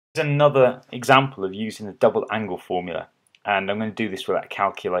Here's another example of using the double angle formula, and I'm going to do this with a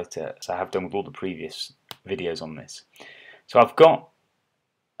calculator as I have done with all the previous videos on this. So I've got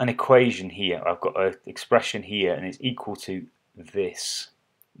an equation here, I've got an expression here, and it's equal to this.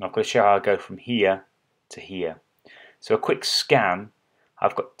 And I've got to show how I go from here to here. So a quick scan,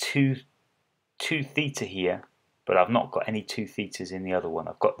 I've got 2 theta here, but I've not got any 2 thetas in the other one.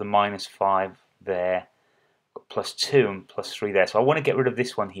 I've got the -5 there, got +2 and +3 there. So I want to get rid of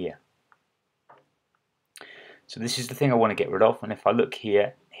this one here. So this is the thing I want to get rid of, and if I look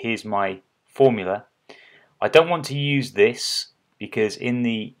here, here's my formula. I don't want to use this because in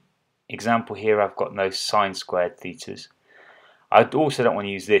the example here I've got no sine squared thetas. I also don't want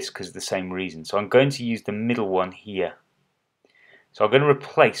to use this because of the same reason. So I'm going to use the middle one here. So I'm going to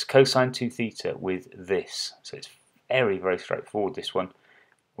replace cosine 2 theta with this. So it's very, very straightforward, this one.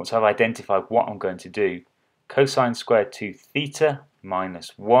 Once I've identified what I'm going to do, cosine squared 2 theta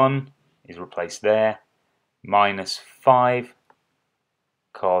minus 1 is replaced there, minus 5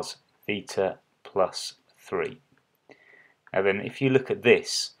 cos theta plus 3. Now then, if you look at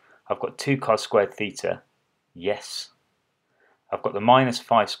this, I've got 2 cos squared theta, yes. I've got the minus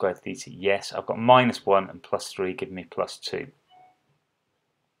 5 squared theta, yes. I've got minus 1 and plus 3 giving me plus 2.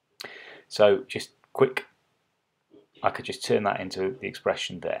 So just quick, I could just turn that into the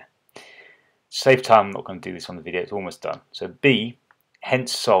expression there. Save time, I'm not going to do this on the video, it's almost done. So B,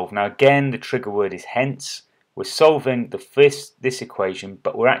 hence solve. Now again, the trigger word is hence. We're solving this equation,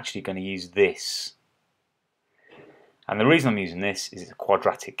 but we're actually going to use this. And the reason I'm using this is it's a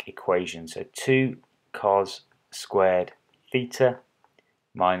quadratic equation. So 2 cos squared theta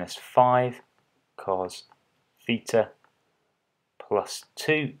minus 5 cos theta plus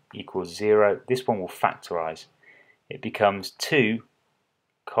 2 equals 0. This one will factorize. It becomes 2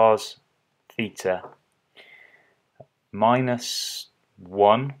 cos theta minus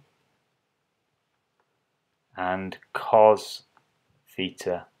 1 and cos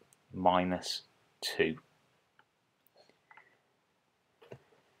theta minus 2.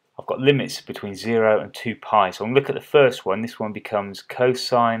 I've got limits between 0 and 2 pi. So I'm going to look at the first one. This one becomes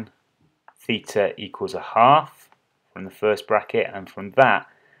cosine theta equals 1/2 from the first bracket, and from that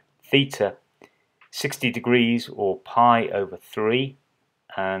theta 60 degrees or pi over 3,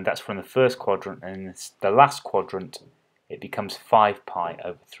 and that's from the first quadrant, and in the last quadrant it becomes 5 pi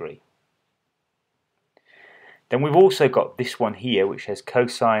over 3. Then we've also got this one here which has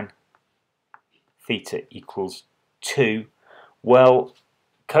cosine theta equals 2. Well,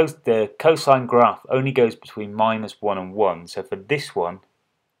 the cosine graph only goes between -1 and 1, so for this one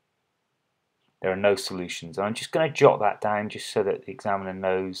there are no solutions. And I'm just going to jot that down just so that the examiner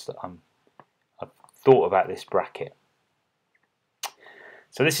knows that I've thought about this bracket.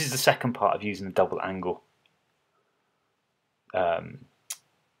 So this is the second part of using the double angle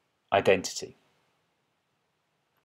identity.